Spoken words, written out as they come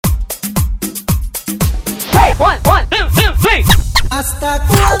¿Hasta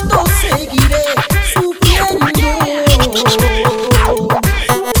cuándo seguiré sufriendo?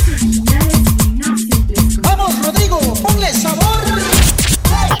 Vamos, Rodrigo, ponle sabor.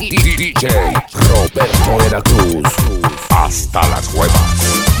 DJ Roberto de la Cruz, hasta las huevas.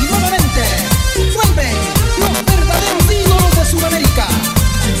 Y nuevamente vuelven los verdaderos ídolos de Sudamérica.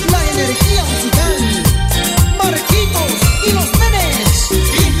 La energía musical, Marquitos y los nenes.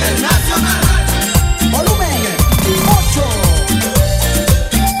 Internacional. Volumen 8.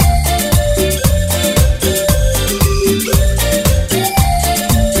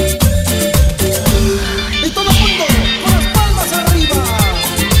 Y todo el mundo con las palmas arriba.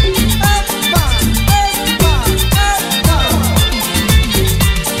 ¡Epa, epa, epa!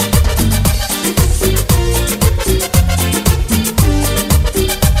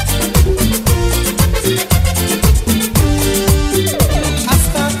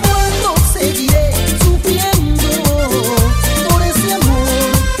 ¿Hasta cuándo seguiré sufriendo por ese amor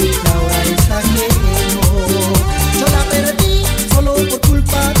que ahora es ajeno? Yo la perdí solo por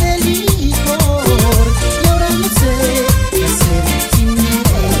culpa del licor y ahora no sé qué hacer sin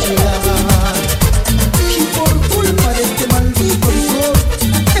ella. Y por culpa de este maldito licor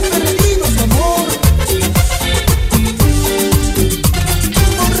he perdido su amor.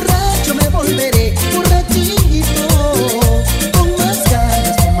 Borracho me volveré, borrachito, con más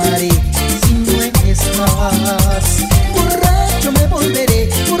ganas tomaré si no estás. Borracho me volveré,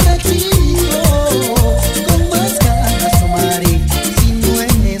 borrachito, con más ganas tomaré si no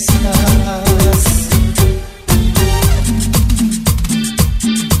estás.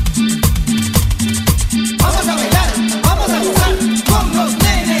 Vamos a bailar, vamos a gozar con los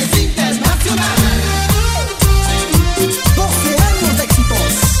nenes internacional. 12 años de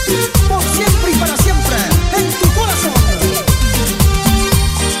éxitos, por siempre y para siempre, en tu corazón.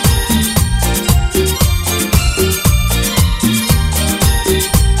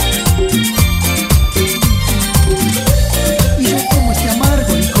 Y yo tomo este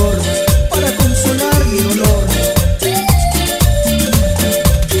amargo licor para consolar mi dolor.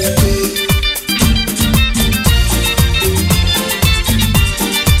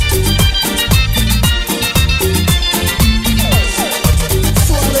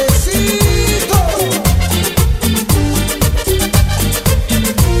 Suavecito.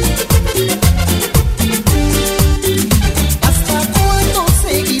 ¿Hasta cuándo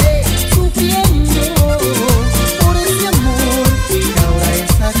seguiré sufriendo por ese amor que ahora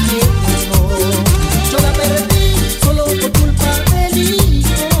es ajeno? Yo la perdí solo por culpa del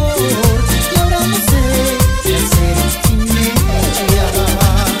licor y ahora no sé qué hacer sin ella.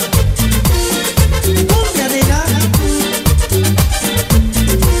 Ponte a negar.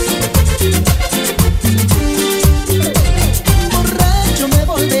 Borracho me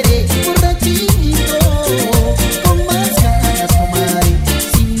volveré, borrachito, con más ganas tomaré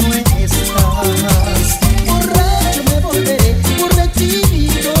si no estás. Borracho me volveré,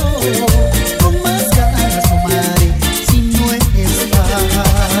 borrachito, con más ganas tomaré si no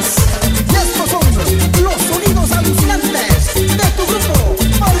estás. Y estos son los sonidos alucinantes de tu grupo,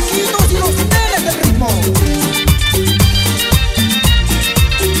 Marquitos y los nenes del ritmo.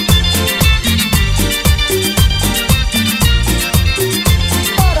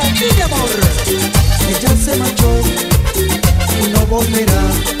 Para ti, mi amor, ella se marchó y no volverá.